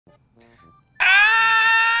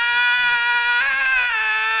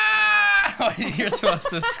You're supposed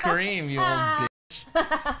to scream, you old bitch.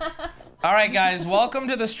 All right, guys, welcome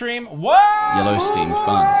to the stream. Whoa! Yellow steam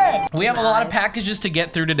fun. We have a lot of packages to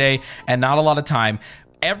get through today and not a lot of time.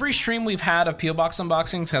 Every stream we've had of P.O. Box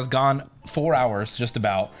unboxings has gone 4 hours, just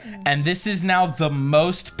about. And this is now the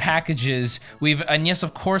most packages we've... And yes,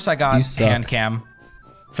 of course, I got hand cam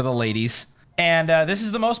for the ladies. And this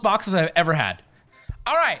is the most boxes I've ever had.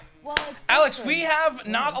 All right. Well, it's Alex, we have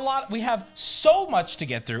not a lot. We have so much to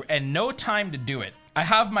get through and no time to do it. I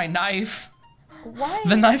have my knife. Why?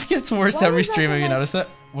 The knife gets worse every stream. Have you noticed that?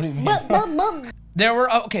 What do you mean? There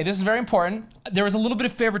were... Okay, this is very important. There was a little bit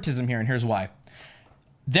of favoritism here, and here's why.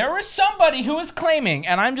 There was somebody who was claiming,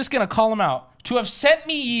 and I'm just gonna call him out, to have sent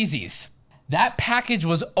me Yeezys. That package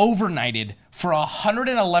was overnighted for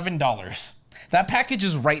 $111. That package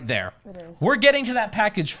is right there. It is. We're getting to that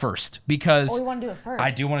package first because... Oh, we want to do it first. I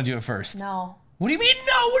do want to do it first. No. What do you mean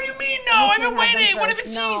no? What do you mean no? I've been waiting. What if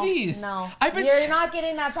it's Yeezys? No. I've been... You're not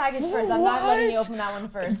getting that package first. I'm not letting you open that one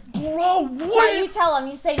first. Bro, what? Yeah, you tell him.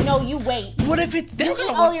 You say no, you wait. What if it's... You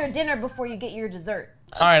eat all your dinner before you get your dessert.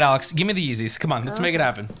 All right, Alex, give me the Yeezys. Come on, let's make it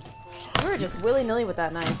happen. You were just willy-nilly with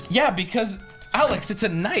that knife. Yeah, because, Alex, it's a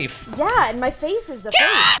knife. Yeah, and my face is a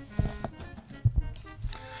face.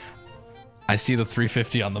 I see the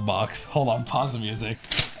 350 on the box. Hold on, pause the music.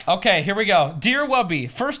 Okay, here we go. Dear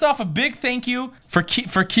Wubby, first off, a big thank you for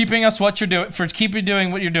keeping us what you're doing, for keeping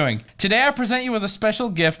doing what you're doing. Today, I present you with a special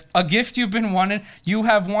gift, a gift you've been wanting. You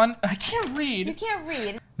have won. I can't read. You can't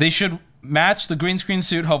read. They should match the green screen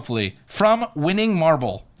suit, hopefully. From Winning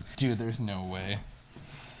Marble. Dude, there's no way.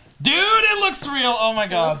 Dude, it looks real. Oh my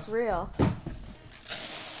god. It looks real.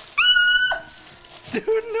 Dude,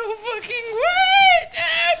 no fucking way,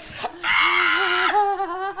 dude.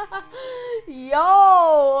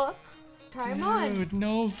 Yo. Try them on. Dude,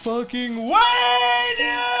 no fucking way,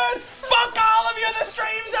 dude. Fuck all of you. The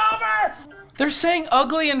stream's over. They're saying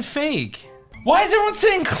ugly and fake. Why is everyone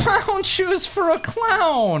saying clown shoes for a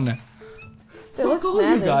clown? They look Fuck all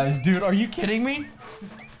snazzy. you guys, dude. Are you kidding me?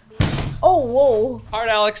 Oh, whoa. All right,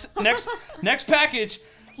 Alex. Next package.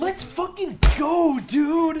 Let's fucking go,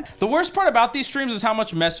 dude. The worst part about these streams is how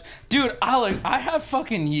much mess. Dude, I have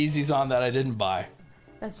fucking Yeezys on that I didn't buy.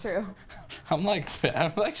 That's true. I'm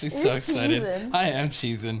actually so excited. Cheesing. I am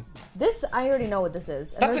cheesing. This, I already know what this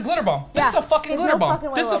is. And That's a glitter bomb. Yeah, This is a fucking there's glitter no bomb.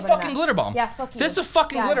 fucking way This is we're a opening fucking that. glitter bomb. Yeah, fuck you. This is a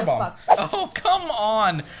fucking Yeah, glitter get bomb. fucked. Oh, come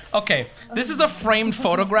on. Okay, this is a framed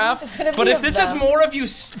photograph, gonna but be if of this is them. more of you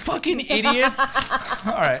fucking idiots.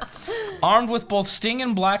 All right. Armed with both Sting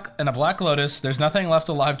and a Black Lotus, there's nothing left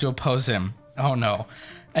alive to oppose him. Oh no.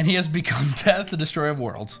 And he has become Death, the Destroyer of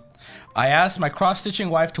Worlds. I asked my cross-stitching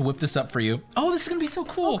wife to whip this up for you. Oh, this is gonna be so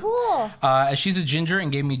cool. Oh, cool. As she's a ginger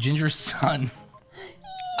and gave me Ginger's son.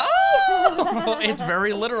 Oh, it's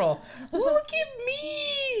very literal. Look at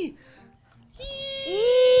me.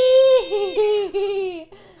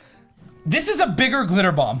 This is a bigger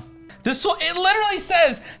glitter bomb. It literally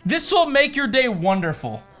says, this will make your day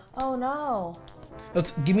wonderful. Oh no.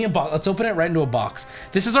 Give me a box. Let's open it right into a box.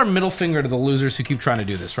 This is our middle finger to the losers who keep trying to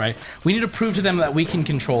do this, right? We need to prove to them that we can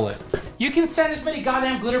control it. You can send as many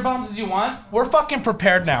goddamn glitter bombs as you want. We're fucking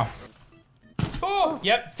prepared now. Oh,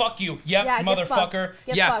 yep, fuck you. Yep, Yeah, motherfucker.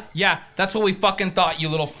 Get Yeah, fucked. yeah, that's what we fucking thought, you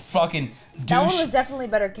little fucking douche. That one was definitely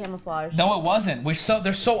better camouflage. No, it wasn't.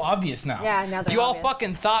 They're so obvious now. Yeah, now they're You all obvious.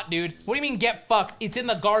 fucking thought, dude. What do you mean get fucked? It's in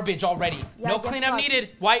the garbage already. Yeah, No get cleanup fucked. needed.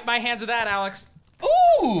 Wipe my hands of that, Alex.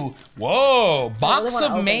 Ooh! Whoa! Box wanna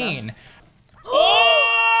of open Maine. Whoa!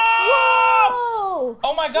 Oh!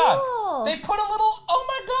 Oh my god! Cool. They put a little. Oh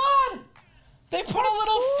my god! They put a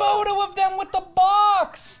little photo of them with the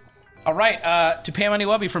box. All right, to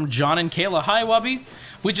Paymoneywubby from John and Kayla. Hi, Wubby.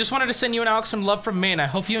 We just wanted to send you and Alex some love from Maine. I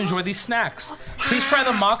hope you enjoy these snacks. Please try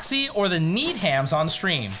the Moxie or the Need Hams on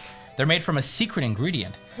stream. They're made from a secret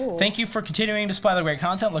ingredient. Ooh. Thank you for continuing to supply the great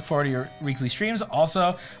content. Look forward to your weekly streams.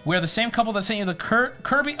 Also, we're the same couple that sent you the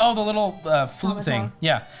Kirby, the little flute thing.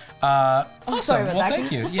 Yeah. Awesome. sorry about Well, that.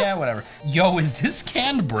 thank you. Yeah, whatever. Yo, is this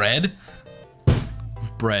canned bread?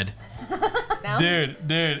 Bread. No? Dude,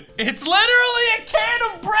 it's literally a can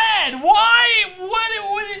of bread. Why?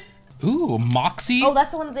 What? Ooh, Moxie. Oh,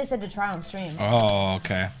 that's the one that they said to try on stream. Oh,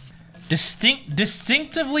 okay.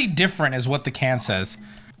 Distinctively different is what the can says.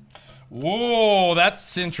 Whoa,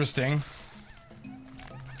 that's interesting.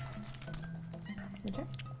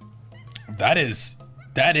 That is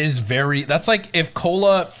very, that's like if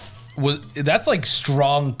cola was, that's like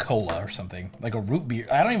strong cola or something. Like a root beer,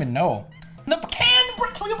 I don't even know. The canned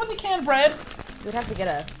bread, can we open the canned bread? You'd have to get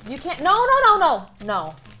a, you can't, no.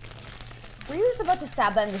 Were you just about to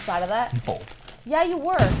stab that in the side of that? No. Yeah, you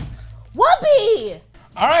were. Wubby!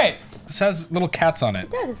 All right. This has little cats on it.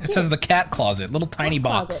 It does. It's It cute. says the cat closet. Little tiny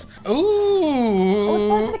box. closet. Ooh. Oh, it's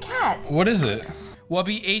one for the cats. What is it?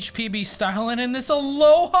 Wubby HPB styling in this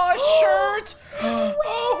Aloha shirt.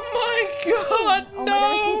 Oh my god, Oh no. my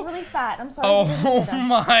goodness, he's really fat. I'm sorry. Oh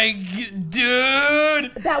my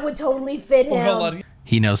dude. That would totally fit him. Hold on.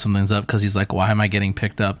 He knows something's up because he's like, why am I getting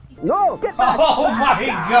picked up? No, get back! Oh my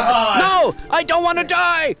god. No, I don't want to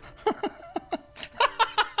die!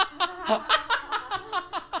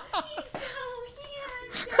 He's so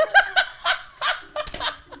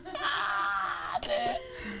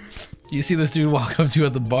You see this dude walk up to you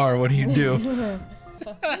at the bar, what do you do?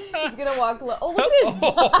 He's gonna walk low. Oh, look at his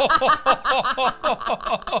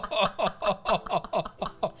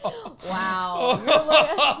Wow. You're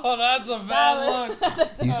Oh, that's a bad look.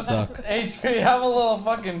 You suck. HP, have a little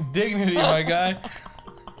fucking dignity, my guy.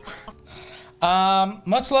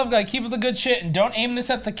 Much love, guy. Keep up the good shit and don't aim this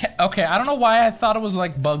at the cat. Okay, I don't know why I thought it was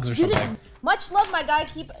like bugs or something. Much love, my guy.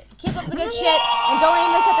 Keep up the good shit and don't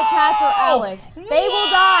aim this at the cats or Alex. They will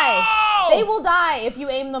die. They will die if you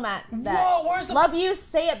aim them at that. Whoa, where's the... Love you.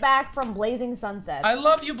 Say it back from Blazing Sunsets. I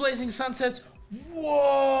love you, Blazing Sunsets.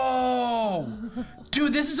 Whoa.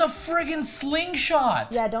 Dude, this is a friggin' slingshot.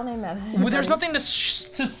 Yeah, don't aim that. Well, there's nothing to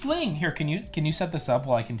sling. Here, can you set this up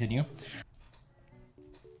while I continue?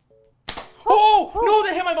 Oh, no,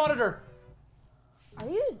 that hit my monitor.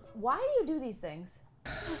 Why do you do these things?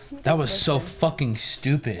 That was so fucking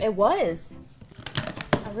stupid. It was.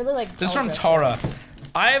 I really like This is from Tara.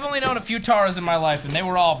 I have only known a few Taras in my life, and they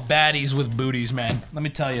were all baddies with booties, man. Let me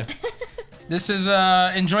tell you. This is,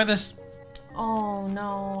 enjoy this. Oh,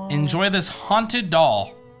 no. Enjoy this haunted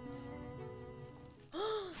doll.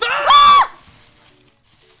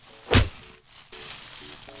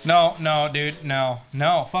 No, no, dude, no.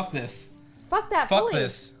 No, fuck this. Fuck that. Fuck fully.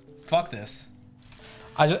 this. Fuck this.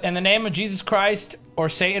 In the name of Jesus Christ or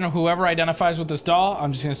Satan or whoever identifies with this doll,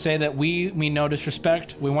 I'm just going to say that we mean no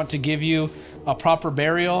disrespect. We want to give you a proper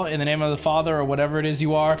burial in the name of the Father or whatever it is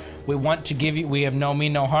you are. We want to give you, we have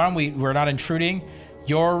mean no harm. We're not intruding.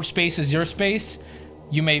 Your space is your space.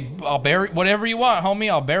 I'll bury, whatever you want,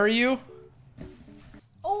 homie, I'll bury you.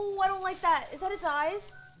 Oh, I don't like that. Is that its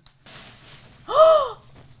eyes? Oh!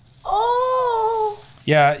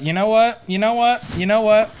 Yeah, you know what? You know what? You know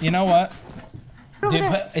what? You know what? Dude,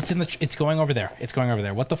 it's going over there. It's going over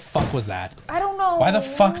there. What the fuck was that? I don't know. Why the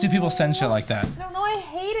fuck do people send shit like that? I don't know. I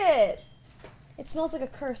hate it. It smells like a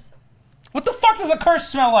curse. What the fuck does a curse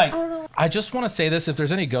smell like? I don't know. I just want to say this: if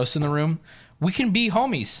there's any ghosts in the room, we can be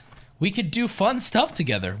homies. We could do fun stuff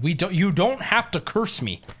together. You don't have to curse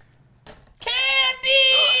me. Candy!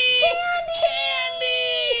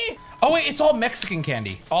 Candy! Oh wait, it's all Mexican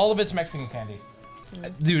candy. All of it's Mexican candy.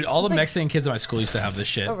 Dude, all the Mexican kids in my school used to have this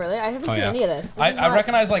shit. Oh really? I haven't seen any of this. I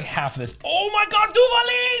recognize like half of this. Oh my god,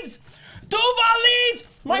 Duvalines! Duvalines!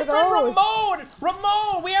 My friend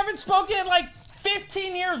Ramon! We haven't spoken in like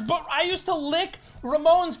 15 years, but I used to lick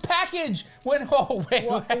Ramon's package when, oh wait.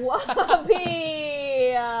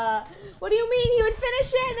 Wubby! What do you mean? He would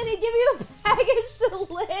finish it and then he'd give you the package to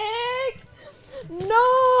lick?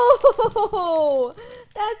 No!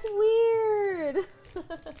 That's weird.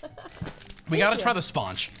 We gotta try the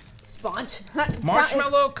sponge. Sponge?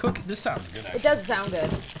 Marshmallow cookie. This sounds good, actually. It does sound good.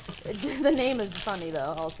 The name is funny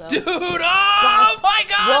though, also. Dude, oh my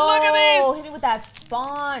god, Whoa, look at these! Hit me with that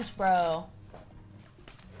sponge, bro.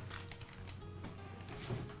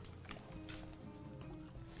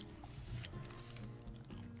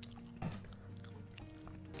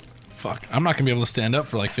 Fuck, I'm not gonna be able to stand up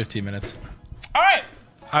for like 15 minutes. All right,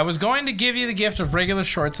 I was going to give you the gift of regular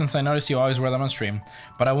shorts since I noticed you always wear them on stream,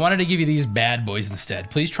 but I wanted to give you these bad boys instead.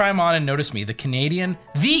 Please try them on and notice me, the Canadian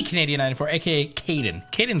 94, aka Caden.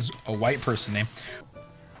 Caden's a white person name.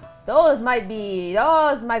 Those might be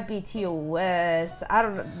TOS. I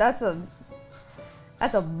don't know. That's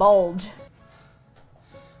a bulge.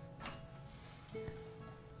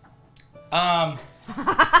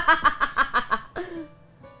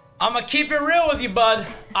 I'm gonna keep it real with you, bud.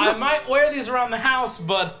 I might wear these around the house,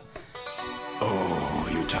 but... Oh,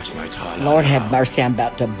 you touch my tongue. Lord have mercy, I'm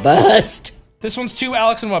about to bust. This one's to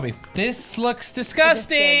Alex and Wubby. This looks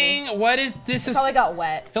disgusting. What is this? It probably got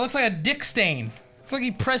wet. It looks like a dick stain. Looks like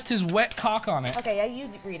he pressed his wet cock on it. Okay, yeah, you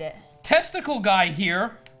read it. Testicle guy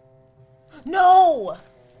here. No!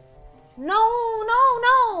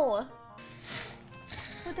 No!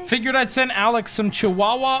 Figured I'd send Alex some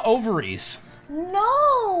Chihuahua ovaries.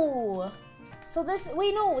 No! So this,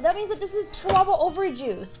 wait, no, that means that this is Chihuahua ovary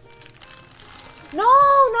juice.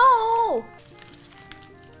 No!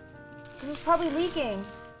 This is probably leaking.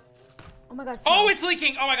 Oh my god. Oh, it's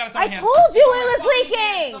leaking! Oh my god, it's on my hands. I told you it was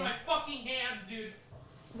leaking! It's on my fucking hands, dude.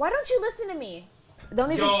 Why don't you listen to me?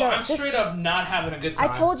 Don't even Yo, show. I'm straight up not having a good time.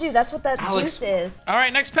 I told you that's what that juice is. All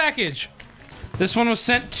right, next package. This one was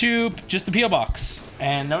sent to just the P.O. box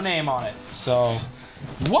and no name on it. So,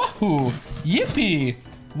 wahoo, yippee,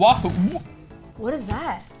 wahoo. What is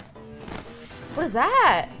that? What is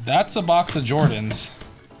that? That's a box of Jordans.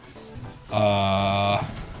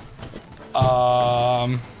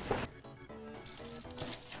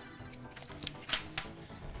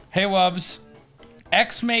 Hey Wubs,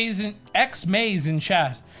 X-Maze in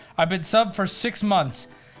chat. I've been subbed for 6 months.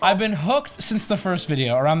 I've been hooked since the first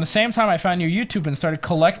video. Around the same time I found your YouTube and started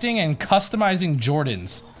collecting and customizing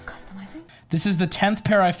Jordans. Customizing? This is the 10th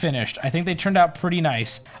pair I finished. I think they turned out pretty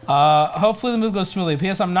nice. Hopefully the move goes smoothly.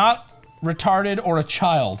 P.S. I'm not retarded or a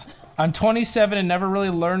child. I'm 27 and never really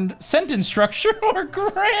learned sentence structure or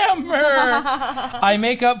grammar. I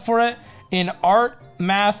make up for it in art,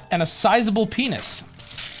 math, and a sizable penis.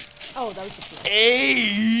 Oh, that was the penis.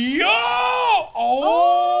 Hey, yo!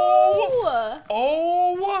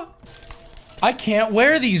 Oh! I can't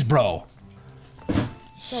wear these, bro.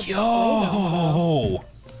 Yo!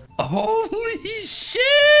 Holy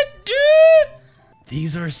shit, dude!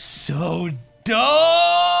 These are so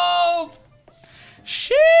dope!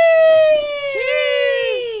 Sheesh!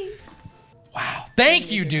 Wow. Thank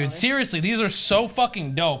you, dude. Seriously, these are so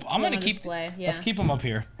fucking dope. I'm gonna keep. Let's keep them up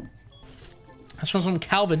here. That's from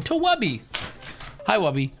Calvin to Wubby. Hi,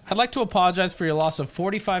 Wubby. I'd like to apologize for your loss of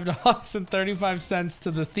 $45.35 to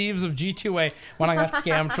the thieves of G2A when I got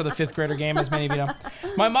scammed for the 5th grader game, as many of you know.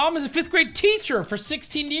 My mom is a 5th grade teacher for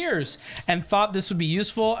 16 years and thought this would be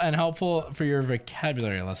useful and helpful for your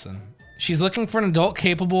vocabulary lesson. She's looking for an adult,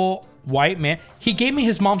 capable, white man. He gave me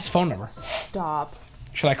his mom's phone number. Stop.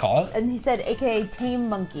 Should I call it? And he said, AKA tame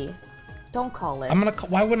monkey. Don't call it.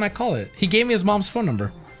 Why wouldn't I call it? He gave me his mom's phone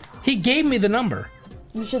number. He gave me the number.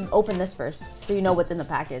 You should open this first, so you know what's in the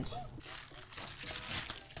package.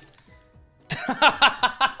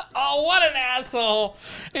 Oh, what an asshole!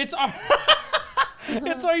 It's Are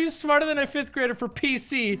You Smarter Than a 5th Grader for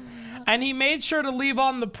PC, and he made sure to leave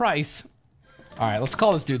on the price. All right, let's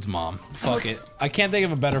call this dude's mom. Fuck it. I can't think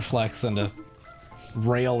of a better flex than to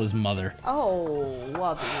rail his mother. Oh,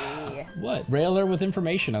 Wubby. What? Rail her with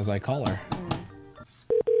information, as I call her.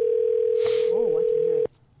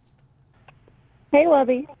 Hey,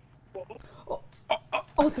 Wubby.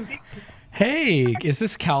 Hey, is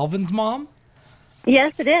this Calvin's mom?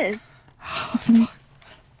 Yes, it is. How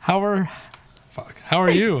are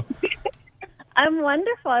you? I'm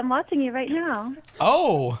wonderful. I'm watching you right now.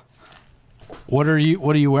 Oh. What are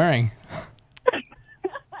you wearing?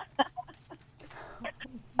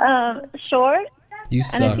 Shorts. You and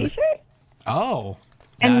suck. a t-shirt. Oh.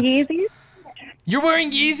 And Yeezys. You're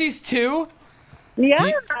wearing Yeezys too?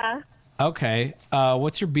 Yeah. Okay.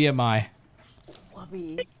 What's your BMI?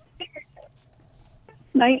 Wubby.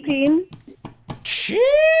 19. Sheesh!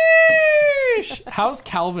 How's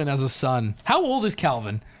Calvin as a son? How old is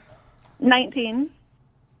Calvin? 19.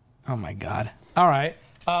 Oh my god. All right.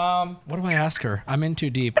 What do I ask her? I'm in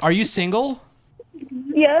too deep. Are you single?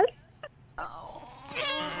 Yes.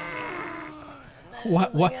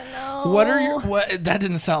 What are your that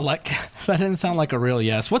didn't sound like a real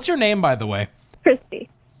yes. What's your name, by the way? Christy.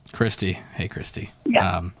 Christy. Hey, Christy.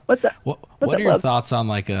 Yeah. What's up? What are your thoughts on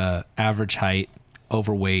like a average height,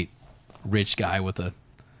 overweight, rich guy with a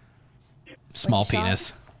small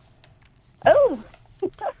penis? Oh.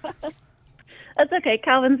 That's okay.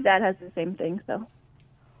 Calvin's dad has the same thing, so.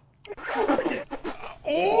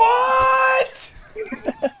 What?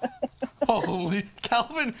 Holy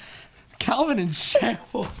Calvin in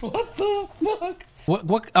shambles. What the fuck?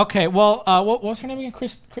 What? Okay. Well, what was her name again?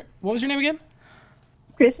 What was your name again?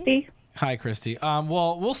 Christy. Hi, Christy.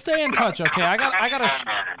 Well, we'll stay in touch. Okay. I gotta.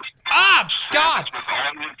 God.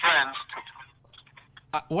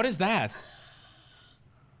 What is that?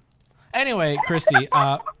 Anyway, Christy.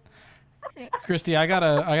 Christy, I got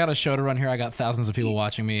a show to run here. I got thousands of people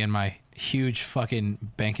watching me in my huge fucking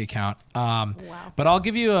bank account. Wow. But I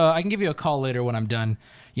can give you a call later when I'm done,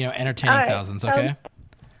 entertaining right. thousands, okay?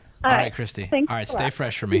 All right, Christy. Thanks All right, a stay lot.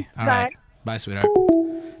 fresh for me. All Bye. right. Bye, sweetheart.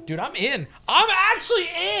 Dude, I'm in. I'm actually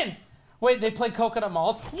in. Wait, they play Coconut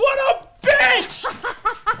Malt? What a bitch!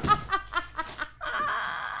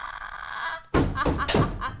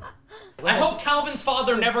 I hope Calvin's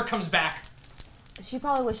father never comes back. She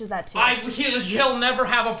probably wishes that too. He'll never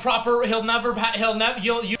have a proper. Hey,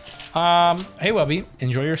 Wubby,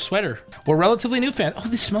 enjoy your sweater. We're relatively new fans. Oh,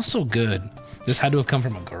 this smells so good. This had to have come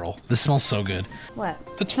from a girl. This smells so good. What?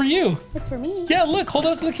 That's for you. It's for me. Yeah, look, hold it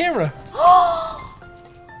up to the camera.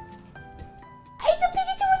 It's a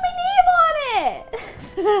Pikachu with my name on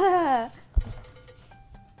it.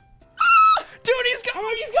 Dude, he's got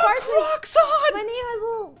sparkly. Crocs on. My name has a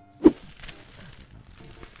little.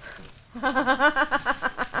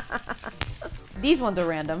 These ones are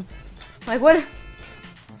random. Like what?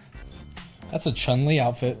 That's a Chun-Li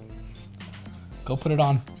outfit. Go put it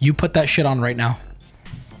on. You put that shit on right now.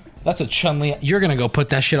 That's a Chun-Li. You're gonna go put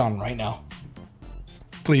that shit on right now.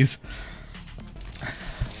 Please.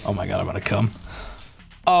 Oh my god, I'm gonna come.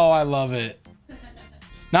 Oh, I love it.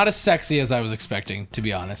 Not as sexy as I was expecting, to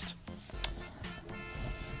be honest.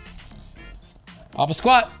 Up a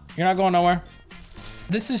squat. You're not going nowhere.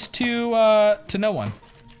 This is to no one.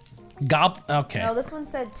 Okay. No, this one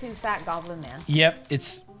said to Fat Goblin Man. Yep,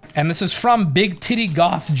 and this is from Big Titty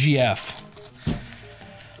Goth GF.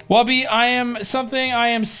 Wubby,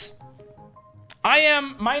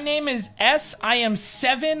 my name is S. I am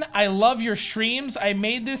 7. I love your streams. I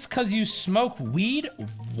made this cause you smoke weed.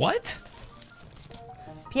 What?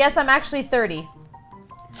 P.S. I'm actually 30.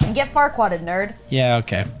 And get Farquadded, nerd. Yeah,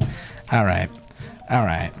 okay. All right.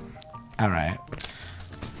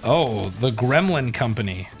 Oh, the Gremlin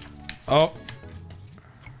Company. Oh.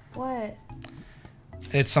 What?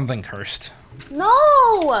 It's something cursed.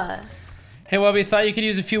 No! Hey, Wubby, thought you could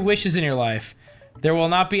use a few wishes in your life. There will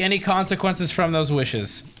not be any consequences from those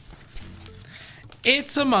wishes.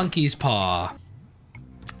 It's a monkey's paw.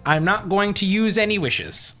 I'm not going to use any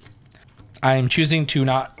wishes. I am choosing to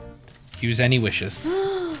not use any wishes.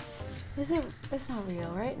 It's not real,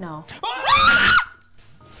 right? No.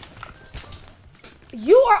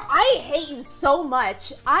 I hate you so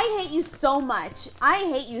much. I hate you so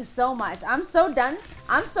much. I'm so done.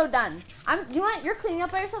 You know what? You're cleaning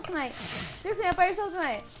up by yourself tonight.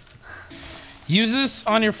 Use this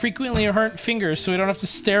on your frequently hurt fingers so we don't have to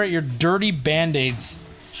stare at your dirty band-aids.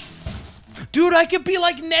 Dude, I could be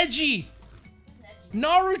like Neji.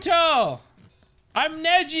 Naruto. I'm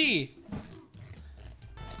Neji.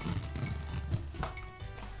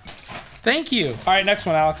 Thank you. All right, next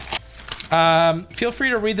one, Alex. Feel free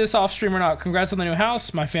to read this off stream or not. Congrats on the new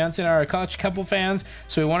house. My fiance and I are a couple fans,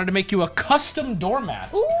 so we wanted to make you a custom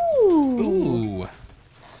doormat. Ooh.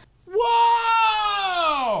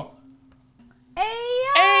 Whoa! Hey,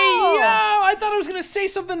 yo! I thought I was gonna say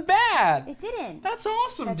something bad. It didn't. That's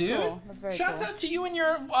awesome, That's dude. cool. That's very Shouts cool. out to you and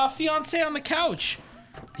your fiance on the couch.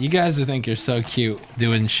 You guys think you're so cute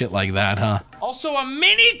doing shit like that, huh? Also, a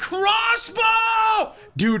mini crossbow!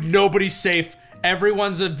 Dude, nobody's safe.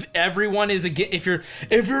 Everyone is against.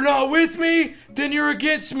 If you're not with me, then you're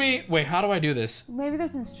against me. Wait, how do I do this? Maybe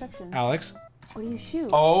there's instructions. Alex? What do you shoot?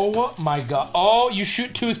 Oh my god. Oh, you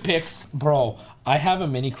shoot toothpicks. Bro, I have a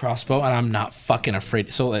mini crossbow and I'm not fucking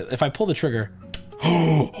afraid. So if I pull the trigger.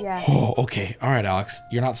 Yeah. Oh, okay. All right, Alex.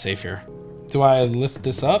 You're not safe here. Do I lift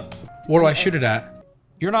this up? What do I shoot it at?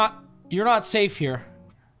 You're not safe here.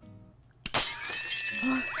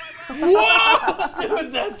 Whoa!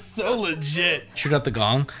 Dude, that's so legit. Shoot out the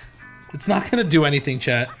gong. It's not gonna do anything,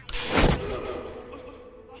 chat.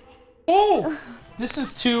 Oh! This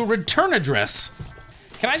is to return address.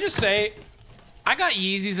 Can I just say, I got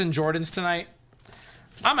Yeezys and Jordans tonight.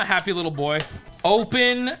 I'm a happy little boy.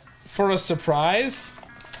 Open for a surprise.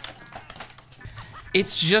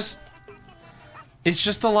 It's just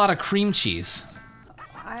a lot of cream cheese.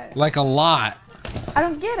 Like a lot. I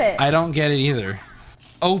don't get it. I don't get it either.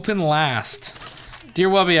 Open last. Dear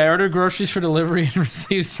Wubby, I ordered groceries for delivery and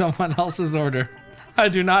received someone else's order. I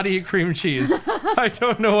do not eat cream cheese. I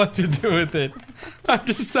don't know what to do with it. I've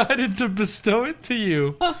decided to bestow it to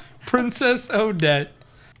you, Princess Odette.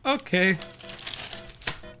 Okay.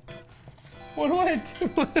 What do I do?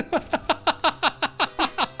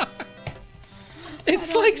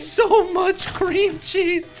 It's like so much cream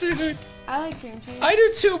cheese, dude. I like cream cheese. I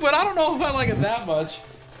do too, but I don't know if I like it that much.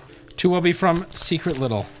 To Wubby from Secret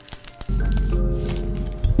Little.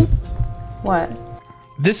 What?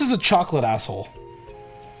 This is a chocolate asshole.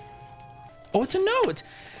 Oh, it's a note.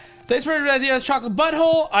 Thanks for the idea of chocolate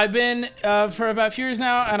butthole. I've been for about a few years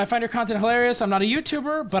now, and I find your content hilarious. I'm not a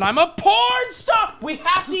YouTuber, but I'm a porn star. We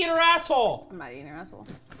have to eat her asshole. I'm not eating your asshole.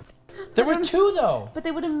 There were two though. But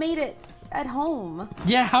they would have made it at home.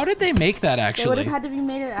 Yeah, how did they make that They actually? would have had to be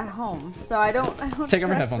made it at home. So I don't Take off your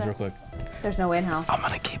trust headphones that. real quick. There's no way in hell. I'm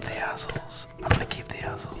gonna keep the assholes.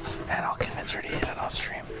 And I'll convince her to eat it off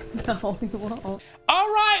stream. No, you won't. All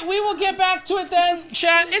right, we will get back to it then,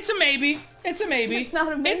 chat. It's a maybe. It's a maybe. It's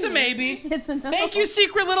not a maybe. It's a maybe. It's a no. Thank you,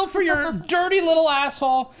 Secret Little, for your dirty little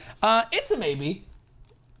asshole. It's a maybe.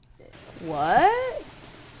 What?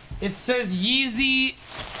 It says Yeezy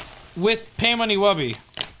with Paymoneywubby.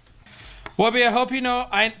 Wubby, I hope you know.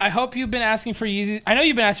 I hope you've been asking for Yeezy. I know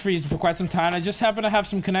you've been asking for Yeezy for quite some time. I just happen to have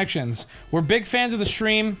some connections. We're big fans of the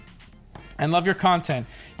stream, and love your content.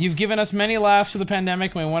 You've given us many laughs through the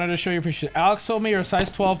pandemic, and we wanted to show you appreciation. Alex told me you're a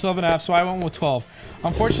size 12, 12 and a half, so I went with 12.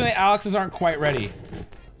 Unfortunately, Alex's aren't quite ready.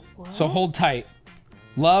 What? So hold tight.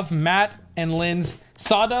 Love, Matt and Lynn's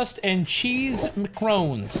Sawdust and Cheese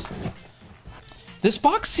Macrones. This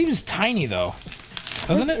box seems tiny, though.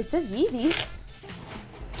 Doesn't it? It says Yeezys.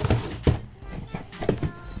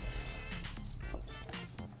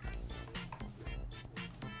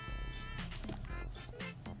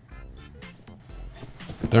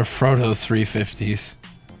 They're Frodo 350s.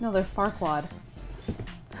 No, they're Farquad.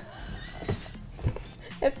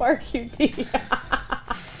 FRQD.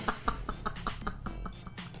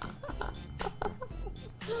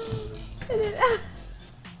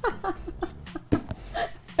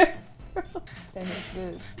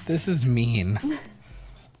 This is mean.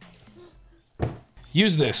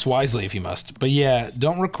 Use this wisely if you must. But yeah,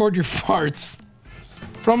 don't record your farts.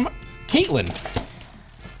 From Caitlin.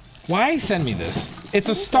 Why send me this? It's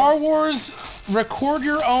a Star Wars record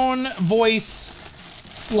your own voice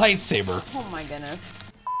lightsaber. Oh my goodness.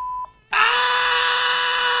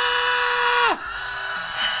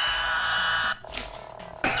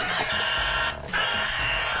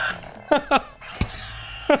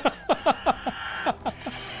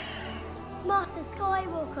 Master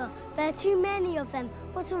Skywalker, there are too many of them.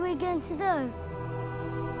 What are we going to do?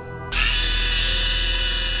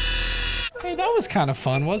 Hey, that was kind of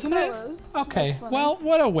fun, wasn't it? That was. Okay, well,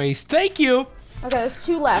 what a waste. Thank you. Okay, there's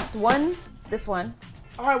 2 left. One, this one.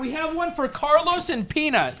 All right, we have one for Carlos and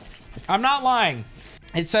Peanut. I'm not lying.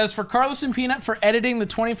 It says for Carlos and Peanut for editing the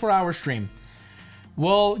 24-hour stream.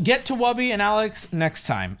 We'll get to Wubby and Alex next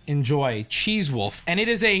time. Enjoy. Cheese Wolf. And it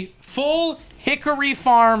is a full Hickory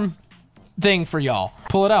Farm thing for y'all.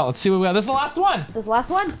 Pull it out. Let's see what we got. This is the last one. This is the last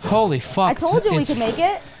one. Holy fuck. I told you we could make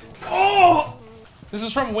it. Oh! This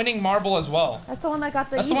is from Winning Marble as well. That's the one that got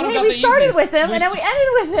the. That's the one hey, who got we the started Yeezys. with him and then we ended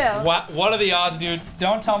with him. What are the odds, dude?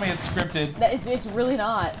 Don't tell me it's scripted. It's really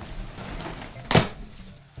not.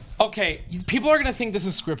 Okay, people are gonna think this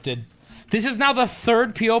is scripted. This is now the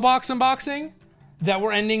 3rd P.O. Box unboxing that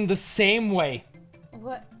we're ending the same way.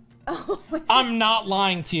 What? Oh, I'm not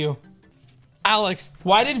lying to you. Alex,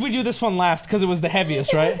 why did we do this one last? Because it was the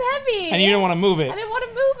heaviest, right? It was heavy. And you didn't want to move it. I didn't want to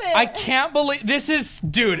move it. I can't believe this is,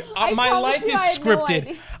 dude. I my promise life you is I had no scripted.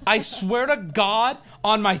 idea. I swear to God,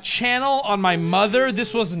 on my channel, on my mother,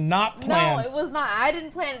 this was not planned. No, it was not. I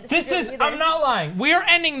didn't plan it. This is, either. I'm not lying. We are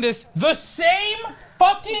ending this the same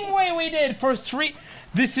fucking way we did for 3.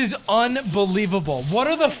 This is unbelievable. What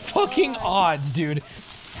are the fucking odds, dude?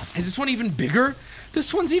 Is this one even bigger?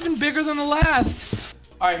 This one's even bigger than the last.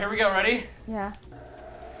 All right, here we go. Ready? Yeah.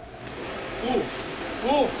 Ooh.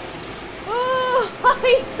 Ooh. Oh,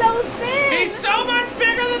 he's so thin. He's so much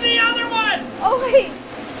bigger than the other one. Oh wait.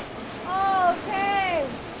 Oh, okay.